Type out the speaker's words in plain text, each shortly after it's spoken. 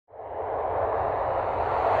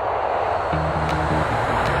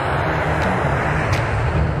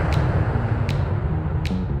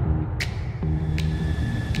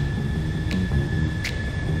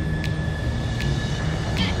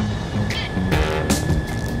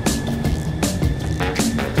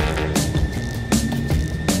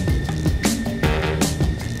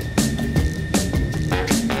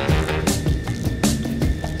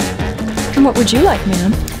What would you like,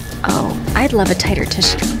 ma'am? Oh, I'd love a tighter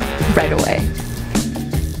tissue. Right away.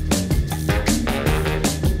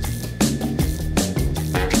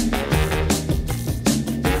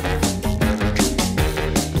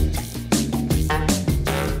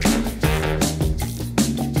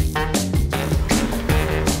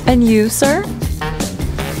 And you, sir?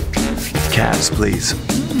 Calves, please.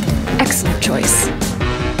 Excellent choice.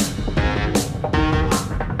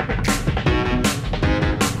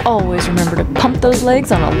 Always remember to pump those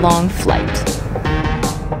legs on a long flight.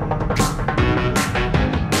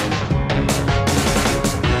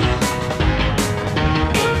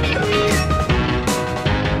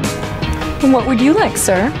 And what would you like,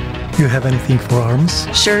 sir? You have anything for arms?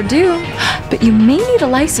 Sure do, but you may need a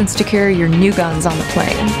license to carry your new guns on the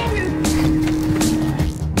plane.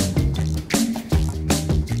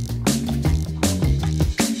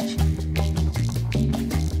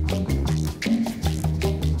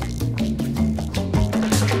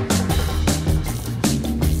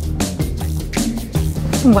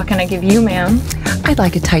 What can I give you, ma'am? I'd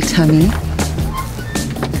like a tight tummy.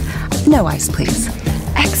 No ice, please.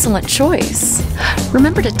 Excellent choice.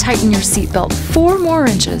 Remember to tighten your seatbelt 4 more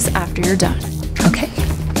inches after you're done. Okay.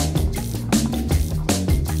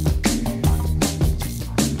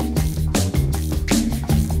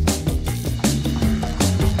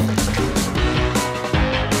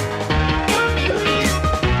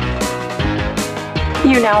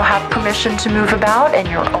 You now have permission to move about in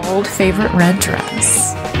your old favorite red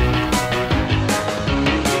dress.